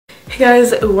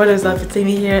guys, what is up? It's Aime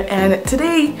here, and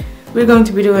today we're going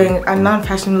to be doing a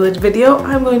non-fashion related video.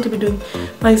 I'm going to be doing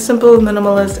my simple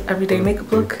minimalist everyday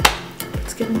makeup look.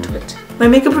 Let's get into it. My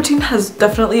makeup routine has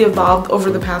definitely evolved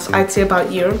over the past, I'd say,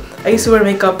 about year. I used to wear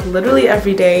makeup literally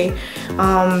every day,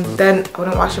 then I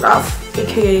wouldn't wash it off,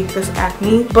 aka this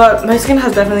acne. But my skin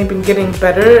has definitely been getting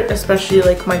better, especially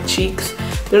like my cheeks.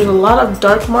 There's a lot of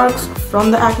dark marks from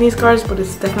the acne scars, but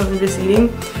it's definitely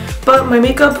receding. But my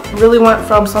makeup really went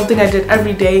from something I did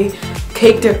every day,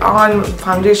 caked it on,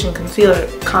 foundation, concealer,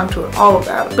 contour, all of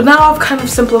that. But now I've kind of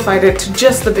simplified it to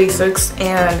just the basics,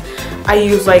 and I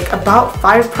use like about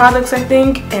 5 products I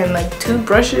think, and like 2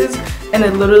 brushes, and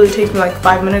it literally takes me like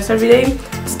 5 minutes every day.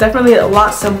 It's definitely a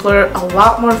lot simpler, a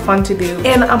lot more fun to do,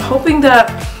 and I'm hoping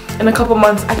that in a couple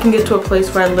months I can get to a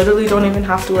place where I literally don't even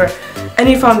have to wear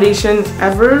any foundation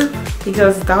ever,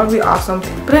 because that would be awesome.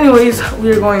 But anyways,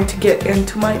 we are going to get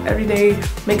into my everyday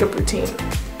makeup routine.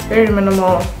 Very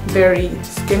minimal, very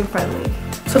skin friendly.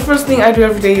 So first thing I do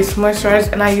every day is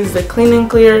moisturize, and I use the Clean and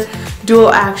Clear Dual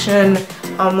Action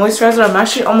moisturizer. I'm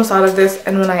actually almost out of this,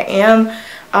 and when I am,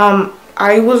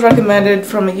 I was recommended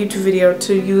from a YouTube video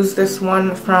to use this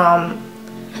one from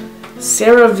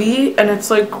Sarah V, and it's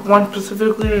like one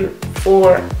specifically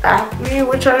for acne,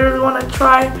 which I really want to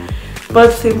try. But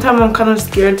at the same time, I'm kind of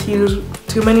scared to use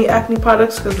too many acne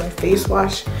products because my face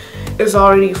wash is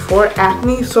already for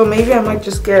acne. So maybe I might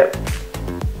just get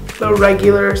the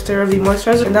regular Sarah V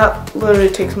moisturizer, and that literally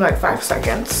takes me like 5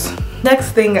 seconds.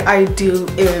 Next thing I do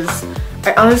is,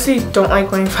 I honestly don't like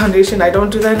wearing foundation. I don't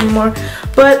do that anymore.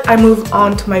 But I move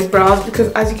on to my brows because,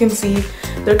 as you can see,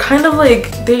 they're kind of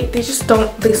like, they just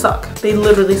don't, they suck. They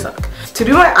literally suck. To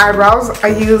do my eyebrows,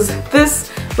 I use this,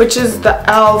 which is the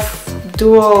e.l.f.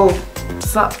 Dual,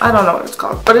 I don't know what it's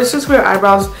called, but it's just for your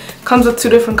eyebrows. Comes with 2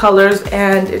 different colors,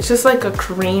 and it's just like a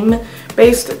cream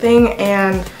based thing,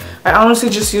 and I honestly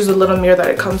just use a little mirror that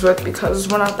it comes with because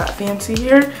we're not that fancy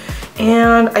here.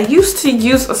 And I used to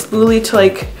use a spoolie to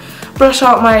like brush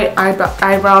out my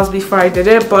eyebrows before I did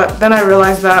it, but then I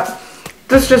realized that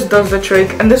this just does the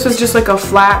trick, and this is just like a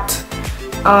flat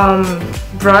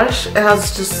brush. It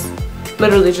has just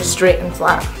literally just straight and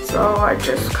flat, so I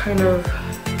just kind of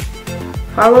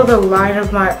follow the line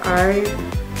of my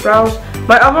eyebrows.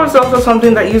 My eyebrows are also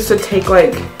something that used to take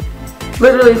like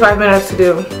literally 5 minutes to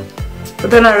do,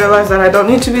 but then I realized that I don't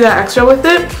need to be that extra with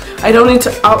it. I don't need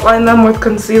to outline them with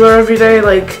concealer every day.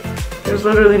 Like, there's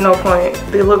literally no point.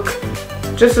 They look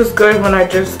just as good when I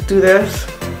just do this.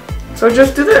 So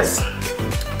just do this,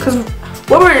 because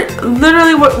what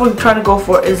we're trying to go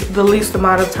for is the least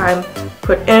amount of time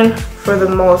put in for the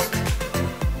most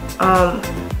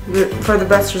for the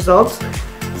best results.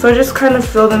 So I just kind of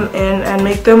fill them in and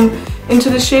make them into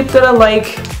the shape that I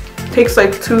like. Takes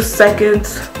like 2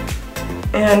 seconds,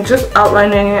 and just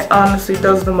outlining it honestly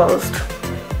does the most.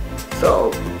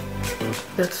 So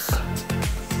that's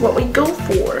what we go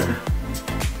for.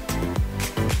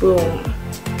 Boom.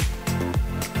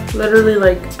 Literally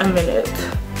like a minute,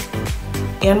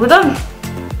 and we're done.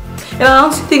 And I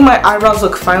honestly think my eyebrows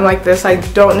look fine like this. I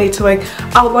don't need to like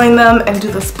outline them and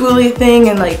do the spoolie thing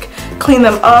and like clean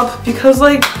them up, because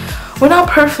like we're not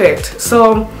perfect.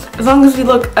 So as long as we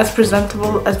look as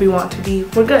presentable as we want to be,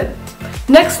 we're good.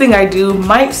 Next thing I do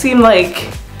might seem like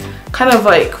kind of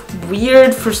like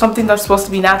weird for something that's supposed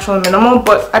to be natural and minimal,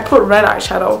 but I put red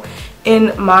eyeshadow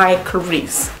in my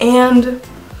crease. And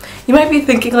you might be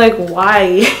thinking like,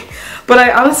 why? But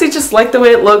I honestly just like the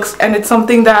way it looks, and it's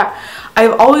something that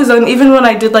I've always done. Even when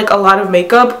I did like a lot of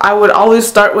makeup, I would always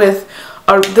start with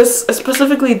this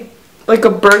specifically like a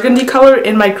burgundy color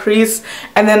in my crease,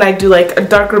 and then I do like a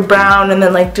darker brown, and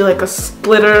then like do like a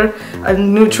splitter, a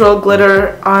neutral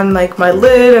glitter on like my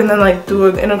lid, and then like do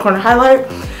an inner corner highlight.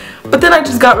 But then I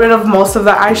just got rid of most of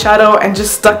the eyeshadow and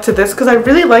just stuck to this because I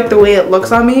really like the way it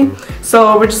looks on me.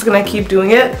 So we're just gonna keep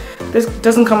doing it. This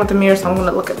doesn't come with a mirror, so I'm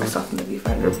gonna look at myself in the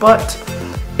viewfinder, but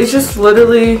it's just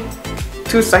literally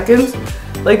 2 seconds,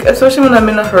 like especially when I'm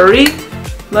in a hurry,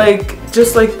 like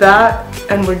just like that,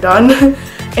 and we're done.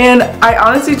 And I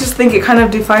honestly just think it kind of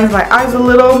defines my eyes a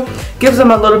little, gives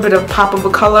them a little bit of pop of a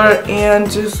color, and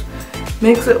just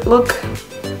makes it look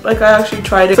like I actually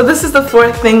tried it. So this is the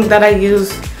 4th thing that I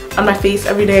use on my face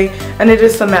every day, and it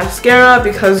is some mascara,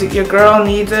 because your girl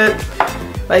needs it.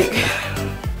 Like,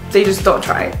 they just don't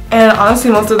try it. And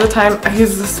honestly, most of the time I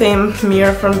use the same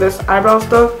mirror from this eyebrow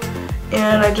stuff,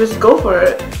 and I just go for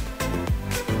it.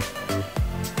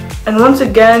 And once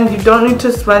again, you don't need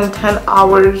to spend 10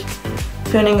 hours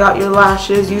pinning out your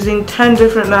lashes using 10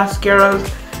 different mascaras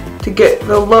to get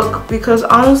the look, because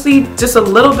honestly, just a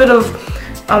little bit of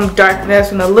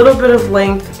darkness and a little bit of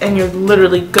length, and you're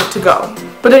literally good to go.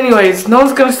 But anyways, no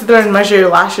one's gonna sit there and measure your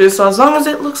lashes, so as long as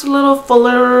it looks a little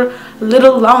fuller, a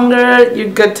little longer,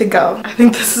 you're good to go. I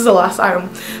think this is the last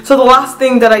item. So the last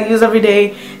thing that I use every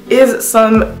day is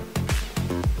some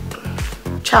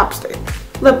chapstick,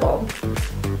 lip balm.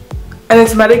 And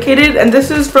it's medicated, and this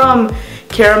is from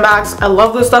Karen Max. I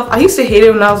love this stuff. I used to hate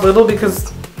it when I was little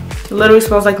because it literally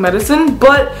smells like medicine,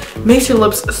 but it makes your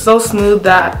lips so smooth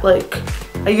that like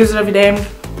I use it every day.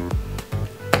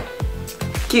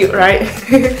 Cute, right?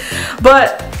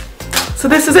 But so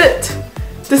this is it.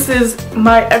 This is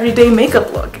my everyday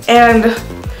makeup look, and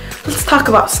let's talk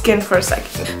about skin for a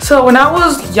second. So when I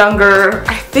was younger,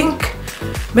 I think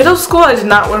middle school, I did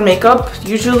not wear makeup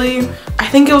usually. I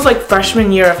think it was like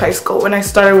freshman year of high school when I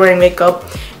started wearing makeup,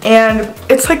 and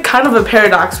it's like kind of a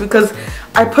paradox because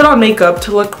I put on makeup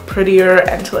to look prettier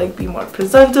and to like be more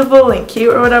presentable and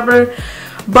cute or whatever,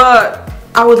 but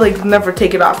I would like never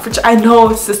take it off, which I know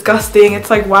it's disgusting. It's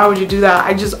like, why would you do that?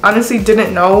 I just honestly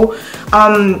didn't know.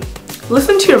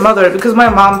 Listen to your mother, because my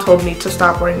mom told me to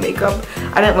stop wearing makeup.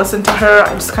 I didn't listen to her.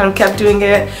 I just kind of kept doing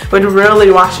it, but rarely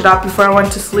wash it off before I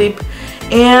went to sleep.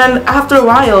 And after a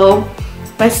while,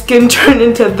 my skin turned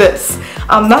into this.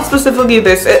 Not specifically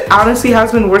this. It honestly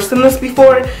has been worse than this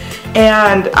before,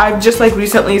 and I've just like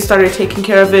recently started taking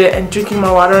care of it and drinking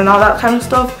more water and all that kind of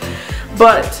stuff.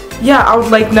 But yeah, I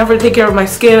would like never take care of my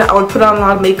skin. I would put on a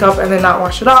lot of makeup and then not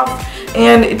wash it off,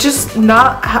 and it just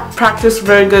not practice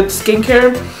very good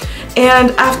skincare.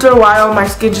 And after a while, my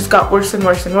skin just got worse and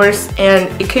worse and worse, and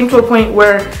it came to a point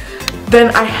where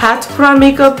then I had to put on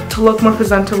makeup to look more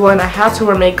presentable, and I had to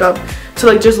wear makeup to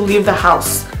like just leave the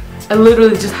house. I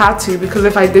literally just had to, because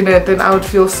if I didn't, then I would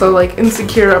feel so like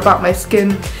insecure about my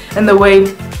skin and the way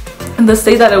and the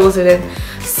state that it was in.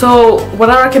 So what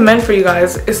I recommend for you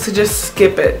guys is to just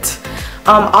skip it.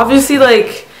 Obviously,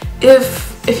 like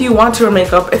if you want to wear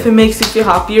makeup, if it makes you feel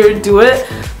happier, do it,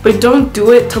 but don't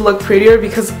do it to look prettier,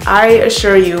 because I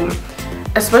assure you,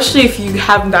 especially if you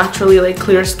have naturally like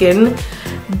clear skin,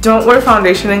 don't wear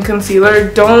foundation and concealer.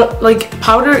 Don't like,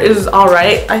 powder is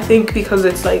alright I think, because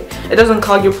it's like it doesn't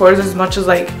clog your pores as much as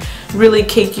like really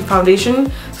cakey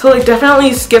foundation. So like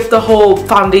definitely skip the whole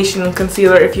foundation and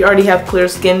concealer if you already have clear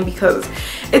skin, because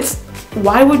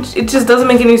it just doesn't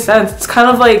make any sense. It's kind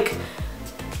of like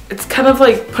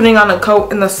putting on a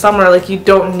coat in the summer. Like, you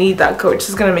don't need that coat. It's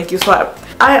just gonna make you sweat.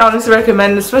 I honestly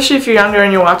recommend, especially if you're younger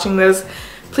and you're watching this,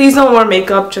 please don't wear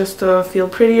makeup just to feel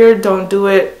prettier. Don't do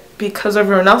it because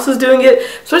everyone else is doing it,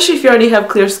 especially if you already have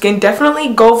clear skin.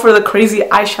 Definitely go for the crazy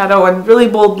eyeshadow and really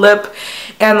bold lip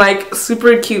and like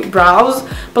super cute brows,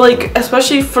 but like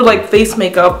especially for like face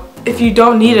makeup, if you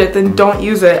don't need it, then don't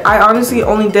use it. I honestly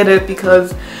only did it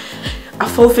because a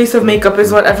full face of makeup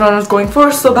is what everyone was going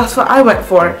for, so that's what I went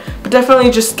for. But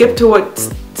definitely just stick to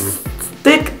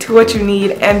what you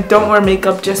need, and don't wear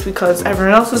makeup just because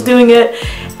everyone else is doing it.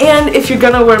 And if you're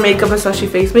gonna wear makeup, especially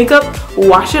face makeup,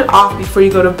 wash it off before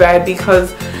you go to bed,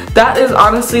 because that is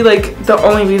honestly like the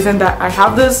only reason that I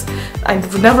have this.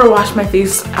 I've never washed my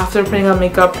face after putting on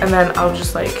makeup, and then I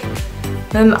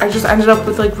just ended up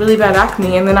with like really bad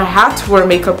acne, and then I had to wear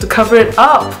makeup to cover it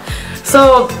up.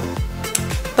 So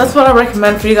that's what I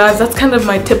recommend for you guys. That's kind of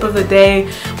my tip of the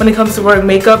day when it comes to wearing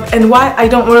makeup, and why I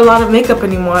don't wear a lot of makeup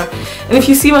anymore. And if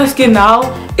you see my skin now,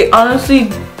 it honestly,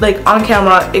 like on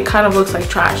camera, it kind of looks like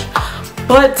trash.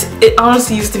 But it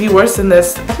honestly used to be worse than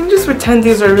this. I can just pretend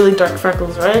these are really dark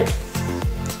freckles, right?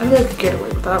 I think I could get away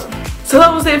with that. So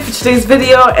that was it for today's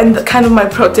video, and kind of my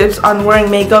pro tips on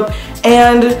wearing makeup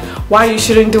and why you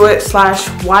shouldn't do it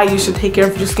 / why you should take care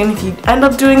of your skin if you end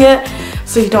up doing it,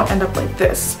 so you don't end up like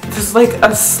this. This is like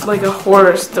a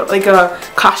horror story, like a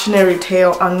cautionary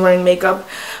tale on wearing makeup.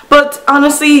 But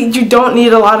honestly, you don't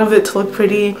need a lot of it to look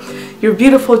pretty. You're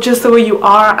beautiful just the way you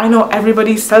are. I know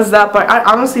everybody says that, but I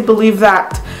honestly believe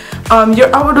that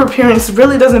your outward appearance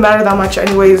really doesn't matter that much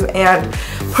anyways, and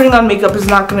putting on makeup is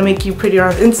not going to make you prettier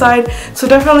on the inside. So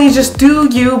definitely just do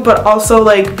you, but also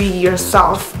like be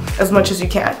yourself as much as you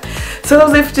can. So that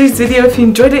was it for today's video. If you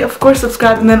enjoyed it, of course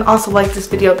subscribe, and then also like this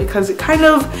video, because it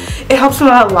helps me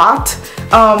out a lot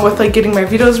with like getting my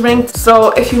videos ranked.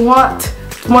 So if you want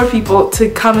more people to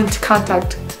come into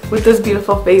contact with this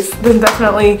beautiful face, then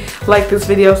definitely like this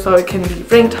video so it can be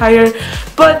ranked higher.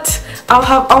 But I'll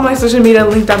have all my social media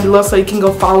linked down below, so you can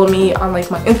go follow me on like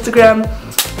my Instagram,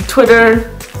 Twitter,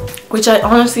 which I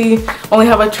honestly only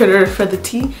have a Twitter for the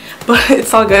tea, but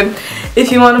it's all good.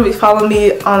 If you want to follow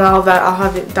me on all of that, I'll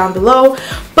have it down below.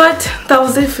 But that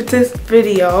was it for this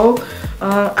video.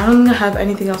 I don't have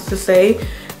anything else to say.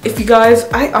 If you guys,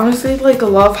 I honestly like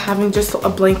love having just a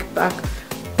blank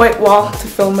white wall to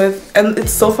film with, and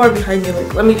it's so far behind me.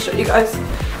 Like, let me show you guys.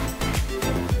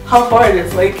 how far it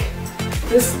is. Like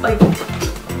this, like,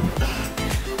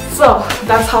 so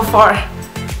that's how far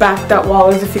back that wall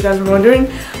is, if you guys were wondering.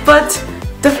 But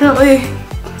definitely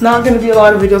not gonna be a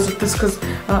lot of videos with this because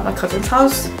I'm at my cousin's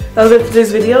house. That was it for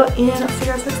today's video, and I'll see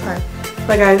you guys next time.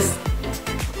 Bye guys.